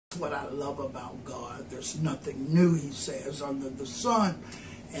What I love about God. There's nothing new, he says, under the sun.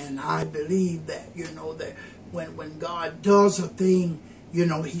 And I believe that, that when God does a thing,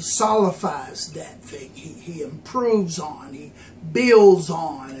 he solidifies that thing. He improves on, he builds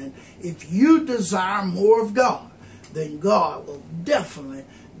on. And if you desire more of God, then God will definitely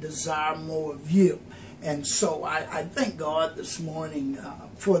desire more of you. And so I thank God this morning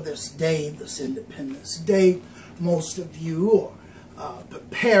for this day, this Independence Day. Most of you are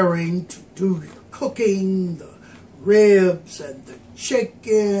preparing to do your cooking, the ribs and the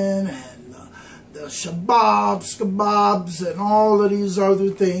chicken and the kebabs and all of these other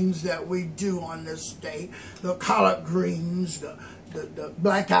things that we do on this day. The collard greens, the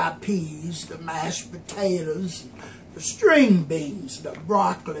black-eyed peas, the mashed potatoes, the string beans, the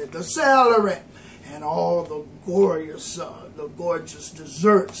broccoli, the celery, and all the gorgeous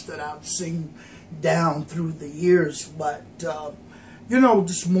desserts that I've seen down through the years. But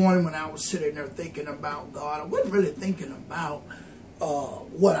this morning when I was sitting there thinking about God, I wasn't really thinking about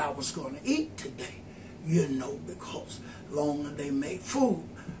what I was going to eat today, because long as they make food,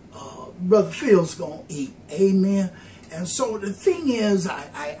 Brother Phil's going to eat. Amen. And so the thing is,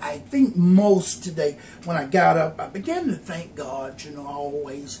 I think most today, when I got up, I began to thank God. I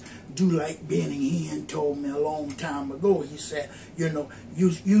always do like Benny Hinn told me a long time ago. He said,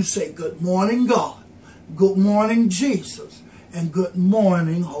 you say good morning, God, good morning, Jesus, and good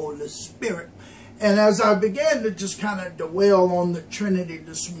morning, Holy Spirit. And as I began to just kind of dwell on the Trinity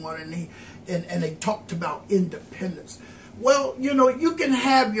this morning, and they talked about independence. Well, you can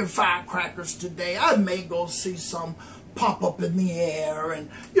have your firecrackers today. I may go see some pop up in the air, and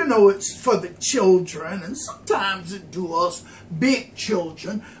it's for the children, and sometimes it do us big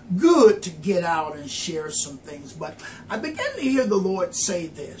children good to get out and share some things. But I began to hear the Lord say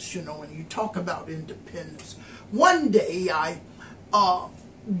this, when you talk about independence. One day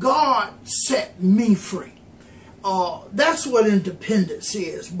God set me free. That's what independence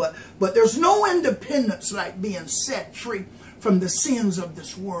is. But there's no independence like being set free from the sins of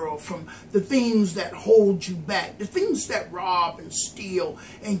this world, from the things that hold you back, the things that rob and steal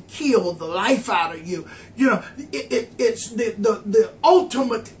and kill the life out of you. It's the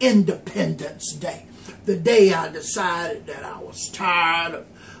ultimate Independence Day. The day I decided that I was tired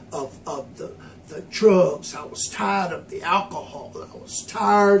of the drugs. I was tired of the alcohol. I was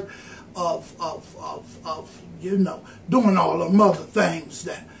tired of doing all the other things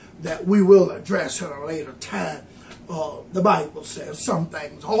that we will address at a later time. The Bible says some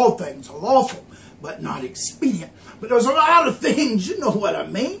things, all things are lawful, but not expedient. But there's a lot of things, you know what I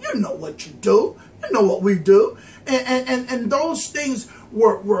mean. You know what you do. You know what we do. And those things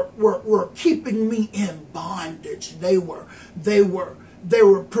were keeping me in bondage. They were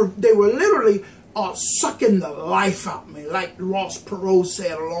literally sucking the life out of me, like Ross Perot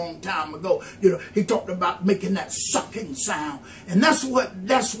said a long time ago. He talked about making that sucking sound, and that's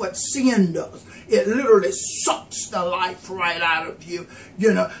what sin does. It literally sucks the life right out of you.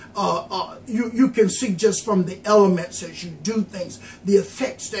 You can see just from the elements as you do things, the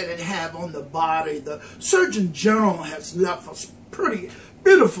effects that it have on the body. The Surgeon General has left us pretty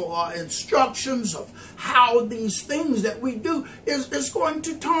beautiful instructions of how these things that we do is going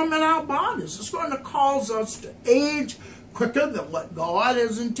to torment our bodies. It's going to cause us to age quicker than what God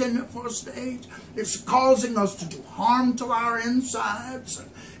has intended for us to age. It's causing us to do harm to our insides.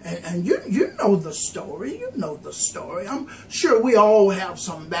 And you know the story. You know the story. I'm sure we all have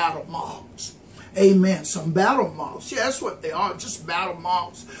some battle marks. Amen. Some battle marks. Yeah, that's what they are, just battle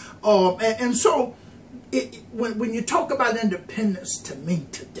marks. And so when you talk about independence to me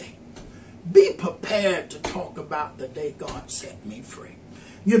today, be prepared to talk about the day God set me free.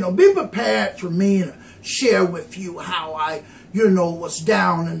 Be prepared for me to share with you how I, was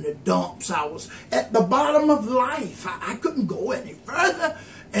down in the dumps. I was at the bottom of life. I couldn't go any further.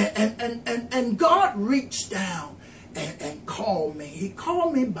 And God reached down and called me. He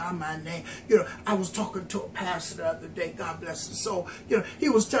called me by my name. I was talking to a pastor the other day, God bless his soul. He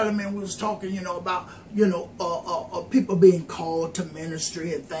was telling me, and we was talking, about, people being called to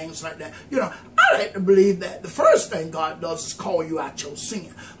ministry and things like that. I like to believe that the first thing God does is call you out your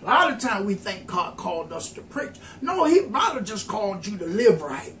sin. A lot of times we think God called us to preach. No, he might have just called you to live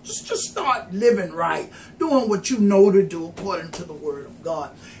right. Just start living right, doing what you know to do according to the word of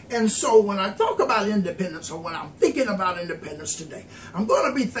God. And so when I talk about independence, or when I'm thinking about independence today, I'm going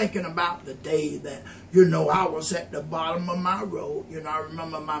to be thinking about the day that, I was at the bottom of my road. I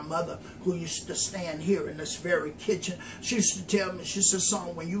remember my mother, who used to stand here in this very kitchen. She used to tell me, she said,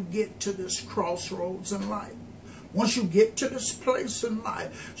 son, when you get to this crossroads in life, once you get to this place in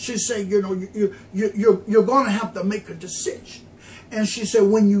life, she said, you're going to have to make a decision. And she said,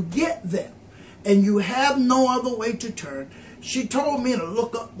 when you get there and you have no other way to turn, she told me to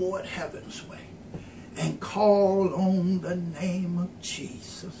look up toward heaven's way and call on the name of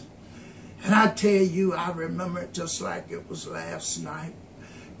Jesus. And I tell you, I remember it just like it was last night.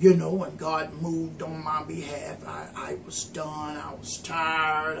 You know, when God moved on my behalf, I was done. I was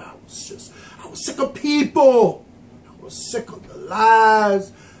tired. I was sick of people. I was sick of the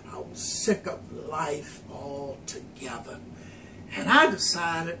lies. I was sick of life altogether. And I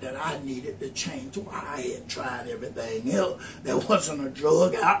decided that I needed to change. Well, I had tried everything else. There wasn't a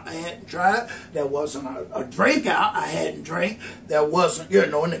drug out I hadn't tried. There wasn't a drink out I hadn't drank. There wasn't, you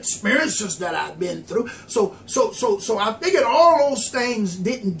know, an experiences that I've been through. So I figured all those things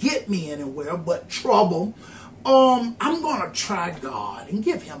didn't get me anywhere but trouble. I'm going to try God and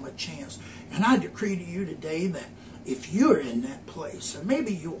give him a chance. And I decree to you today that if you're in that place, and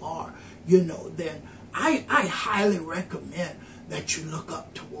maybe you are, you know, then I highly recommend that you look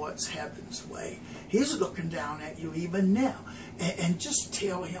up towards heaven's way. He's looking down at you even now. And just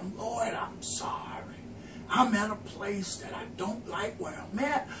tell him, Lord, I'm sorry. I'm at a place that I don't like where I'm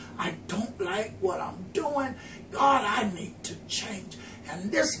at. I don't like what I'm doing. God, I need to change.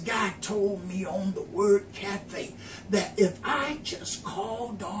 And this guy told me on the Word Cafe that if I just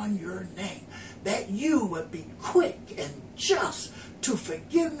called on your name, that you would be quick and just to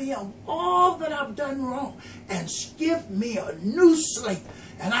forgive me of all that I've done wrong and give me a new slate,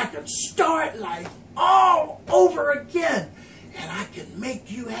 and I can start life all over again, and I can make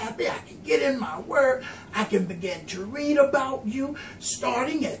you happy. I can get in my word. I can begin to read about you,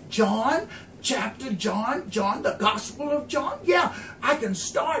 starting at John, the Gospel of John. Yeah, I can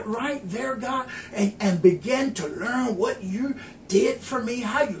start right there, God, and begin to learn what you did for me,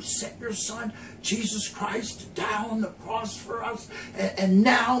 how you sent your son, Jesus Christ, to die on the cross for us. And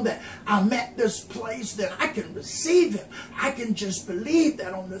now that I'm at this place that I can receive him, I can just believe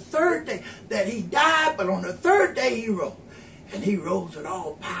that on the third day that he died, but on the third day he rose. And he rose with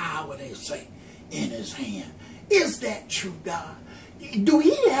all power, they say, in his hand. Is that true, God? Do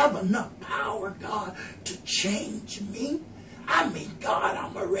he have enough power, God, to change me? I mean, God,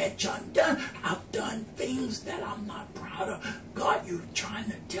 I'm a wretch undone. I've done things that I'm not proud of. God, you're trying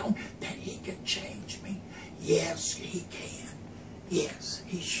to tell me that he can change me? Yes, he can. Yes,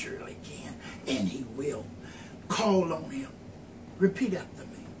 he surely can. And he will. Call on him. Repeat after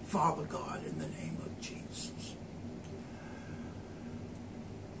me. Father God, in the name of Jesus.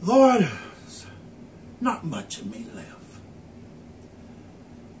 Lord, not much of me left.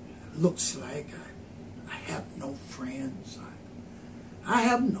 Looks like I have no friends. I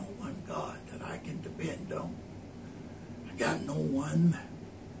have no one, God, that I can depend on. I got no one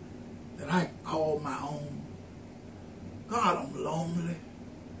that I can call my own. God, I'm lonely.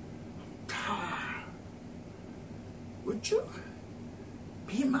 I'm tired. Would you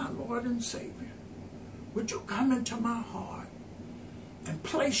be my Lord and Savior? Would you come into my heart and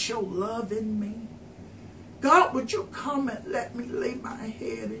place your love in me? God, would you come and let me lay my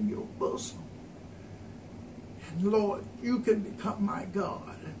head in your bosom? And Lord, you can become my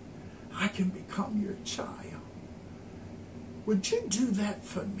God, and I can become your child. Would you do that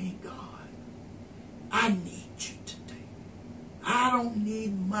for me, God? I need you today. I don't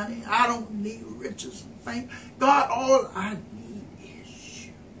need money. I don't need riches and fame. God, all I need is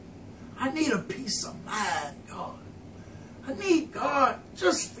you. I need a peace of mind, God. I need, God,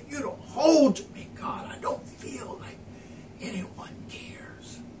 just for you to hold me, God. I don't feel like anyone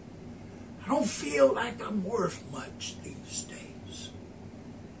cares. I don't feel like I'm worth much these days.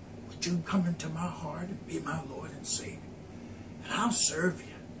 Would you come into my heart and be my Lord and Savior? And I'll serve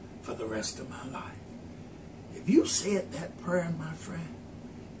you for the rest of my life. If you said that prayer, my friend,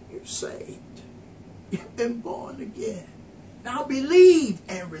 you're saved. You've been born again. Now believe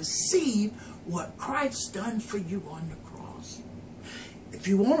and receive what Christ done for you on the cross. If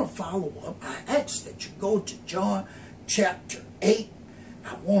you want to follow up, I ask that you go to John chapter 8.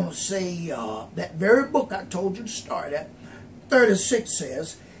 I want to say that very book I told you to start at, 36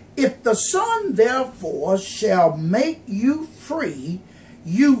 says, if the Son therefore shall make you free,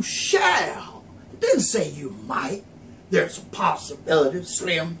 you shall. It didn't say you might. There's a possibility,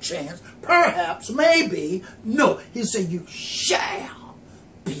 slim chance, perhaps, maybe. No, he said you shall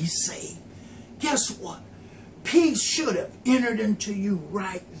be saved. Guess what? Peace should have entered into you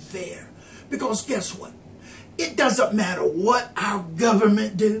right there. Because guess what? It doesn't matter what our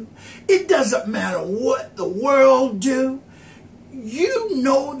government do. It doesn't matter what the world do. You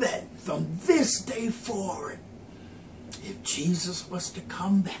know that from this day forward, if Jesus was to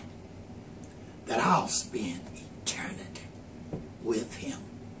come back, that I'll spend eternity with him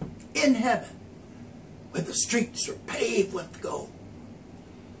in heaven, where the streets are paved with gold,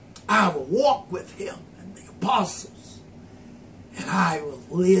 I will walk with him and the apostles, and I will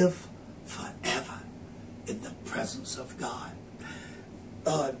live forever in the presence of God.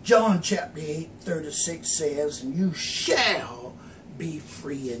 John chapter 8:36 says, and you shall be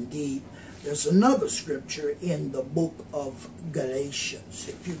free indeed. There's another scripture in the book of Galatians.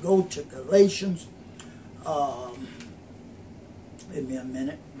 If you go to Galatians, give me a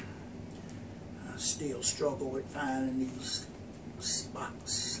minute. I still struggle with finding these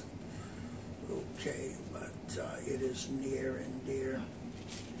spots. Okay, but it is near and dear.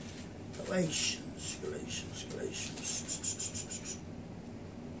 Galatians.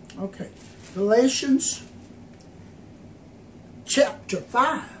 Okay, Galatians chapter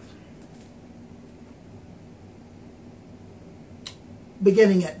 5,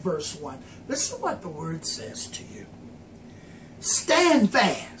 beginning at verse 1. Listen to what the word says to you. Stand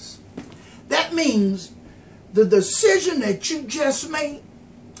fast. That means the decision that you just made,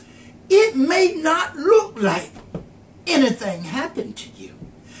 it may not look like anything happened to you.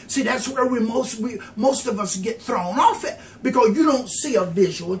 See, that's where most of us get thrown off at, because you don't see a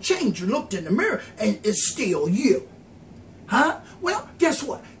visual change. You looked in the mirror and it's still you. Huh? Well, guess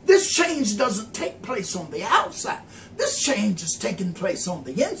what? This change doesn't take place on the outside. This change is taking place on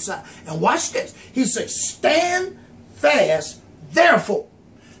the inside. And watch this. He says, stand fast, therefore.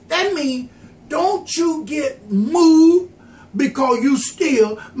 That means don't you get moved because you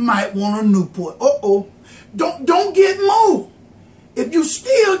still might want a Newport. Don't get moved. If you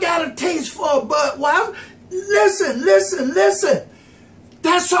still got a taste for a Budweiser, listen.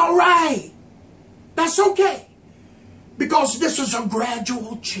 That's all right. That's okay. Because this is a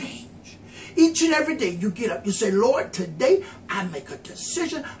gradual change. Each and every day you get up, you say, Lord, today I make a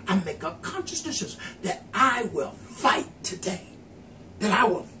decision, I make a conscious decision that I will fight today. That I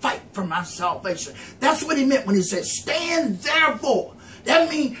will fight for my salvation. That's what he meant when he said, stand therefore. That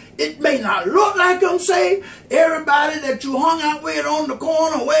means it may not look like I'm saved. Everybody that you hung out with on the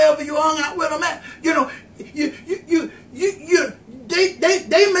corner, wherever you hung out with them at, you know,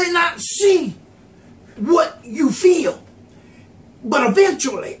 they may not see what you feel. But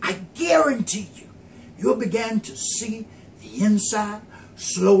eventually, I guarantee you, you'll begin to see the inside.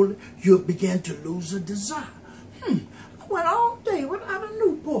 Slowly, you'll begin to lose a desire. I went all day without a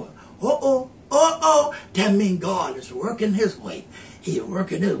Newport. That means God is working his way. He's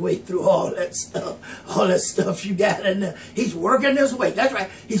working his way through all that stuff you got in there. He's working his way. That's right.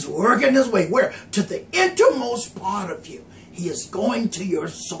 He's working his way. Where? To the innermost part of you. He is going to your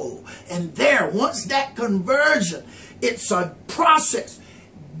soul. And there, once that conversion, it's a process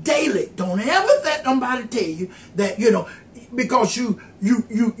daily. Don't ever let somebody tell you that, you know, because you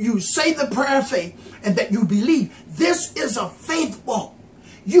say the prayer of faith and that you believe. This is a faith walk.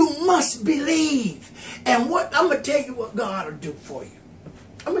 You must believe. And what I'm going to tell you what God will do for you.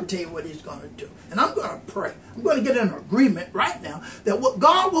 I'm going to tell you what he's going to do. And I'm going to pray. I'm going to get in agreement right now that what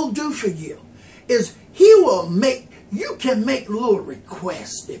God will do for you is he will make, you can make little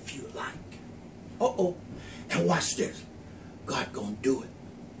requests if you like. And watch this. God going to do it.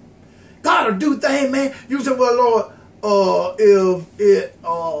 God will do things, man. You say, well, Lord, if it,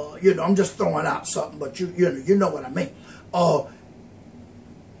 you know, I'm just throwing out something, but you know what I mean.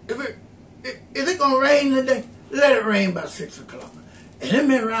 Is it going to rain today? Let it rain by 6 o'clock. And then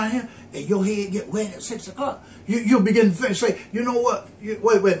man around here, and your head get wet at 6 o'clock. You'll begin to say, you know what?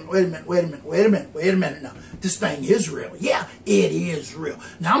 Wait a minute now. This thing is real. Yeah, it is real.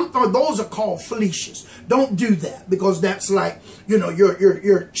 Now, those are called fallacious. Don't do that, because that's like, you know,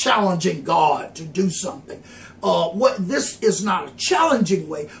 you're challenging God to do something. What this is not a challenging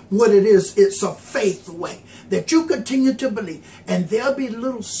way. What it is, it's a faith way that you continue to believe, and there'll be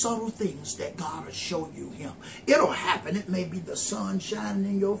little subtle things that God will show you him. It'll happen. It may be the sun shining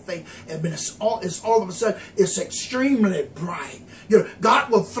in your face, and it's all of a sudden it's extremely bright. You know, God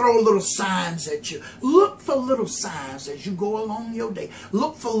will throw little signs at you. Look for little signs as you go along your day.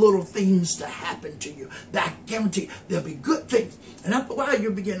 Look for little things to happen to you. That I guarantee you, there'll be good things, and after a while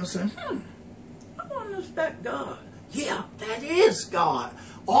you begin to say, is that God? Yeah, that is God.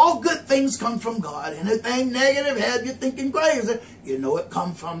 All good things come from God. Anything negative have you thinking crazy, you know it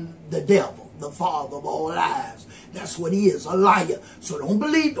come from the devil, the father of all lies. That's what he is, a liar. So don't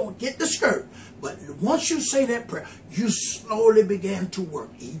believe, don't get discouraged. But once you say that prayer, you slowly begin to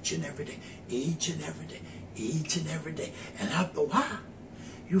work each and every day, each and every day, each and every day. And after a while,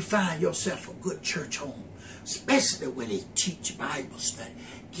 you find yourself a good church home, especially when they teach Bible study.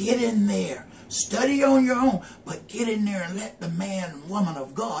 Get in there. Study on your own, but get in there and let the man and woman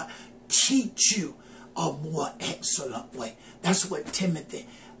of God teach you a more excellent way. That's what Timothy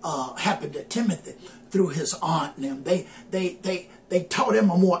happened to Timothy through his aunt and them. They they taught him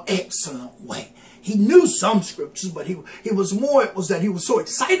a more excellent way. He knew some scriptures, but it was that he was so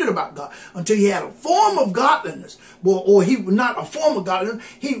excited about God until he had a form of godliness, or he not a form of godliness.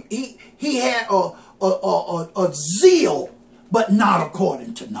 He had a zeal, but not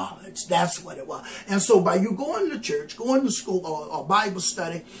according to knowledge. That's what it was. And so by you going to church, going to school or Bible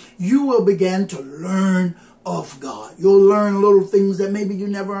study, you will begin to learn of God. You'll learn little things that maybe you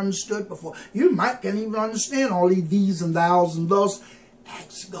never understood before. You might can't even understand all these and thous and thus.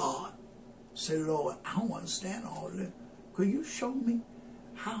 Ask God. Say, Lord, I don't understand all this. Could you show me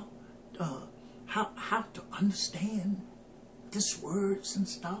how to understand these words and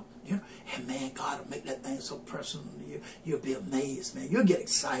stuff? You know, and man, God will make that thing so personal to you. You'll be amazed, man. You'll get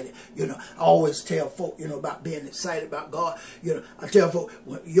excited. You know, I always tell folk, you know, about being excited about God. You know, I tell folk,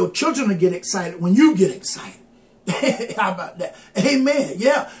 your children will get excited when you get excited. How about that? Amen.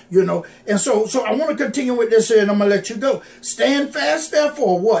 Yeah, you know. And so I want to continue with this here, and I'm going to let you go. Stand fast,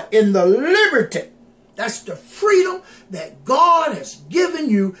 therefore, what? In the liberty. That's the freedom that God has given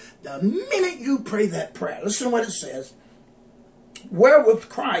you the minute you pray that prayer. Listen to what it says. Wherewith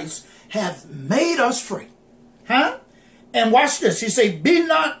Christ hath made us free. Huh? And watch this. He say, be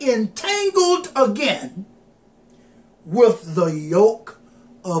not entangled again with the yoke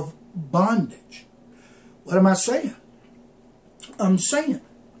of bondage. What am I saying? I'm saying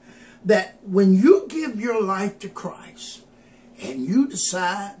that when you give your life to Christ and you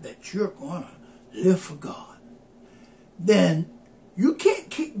decide that you're going to live for God, then you can't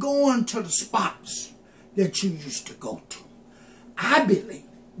keep going to the spots that you used to go to. I believe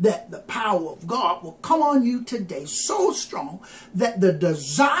that the power of God will come on you today so strong that the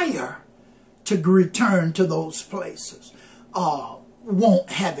desire to return to those places won't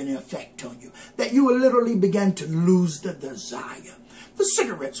have any effect on you. That you will literally begin to lose the desire. The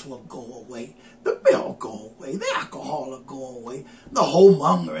cigarettes will go away. The bill will go away. The alcohol will go away. The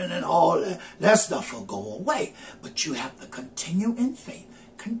homongering and all that stuff will go away. But you have to continue in faith.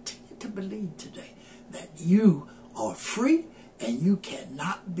 Continue to believe today that you are free and you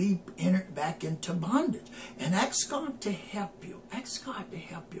cannot be entered back into bondage. And ask God to help you. Ask God to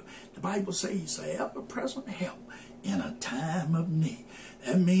help you. The Bible says He's an ever-present help in a time of need.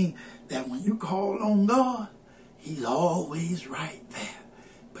 That means that when you call on God, He's always right there.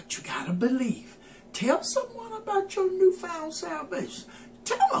 But you got to believe. Tell someone about your newfound salvation.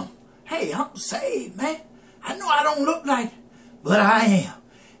 Tell them, hey, I'm saved, man. I know I don't look like it, but I am.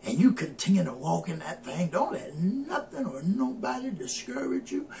 And you continue to walk in that thing. Don't let nothing or nobody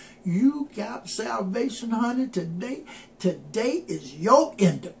discourage you. You got salvation, honey, today. Today is your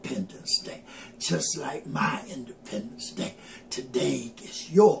Independence Day. Just like my Independence Day. Today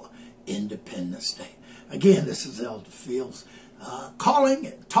is your Independence Day. Again, this is Elder Fields calling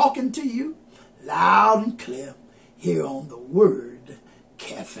and talking to you loud and clear here on the Word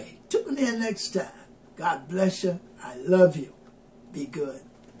Cafe. Tune in next time. God bless you. I love you. Be good.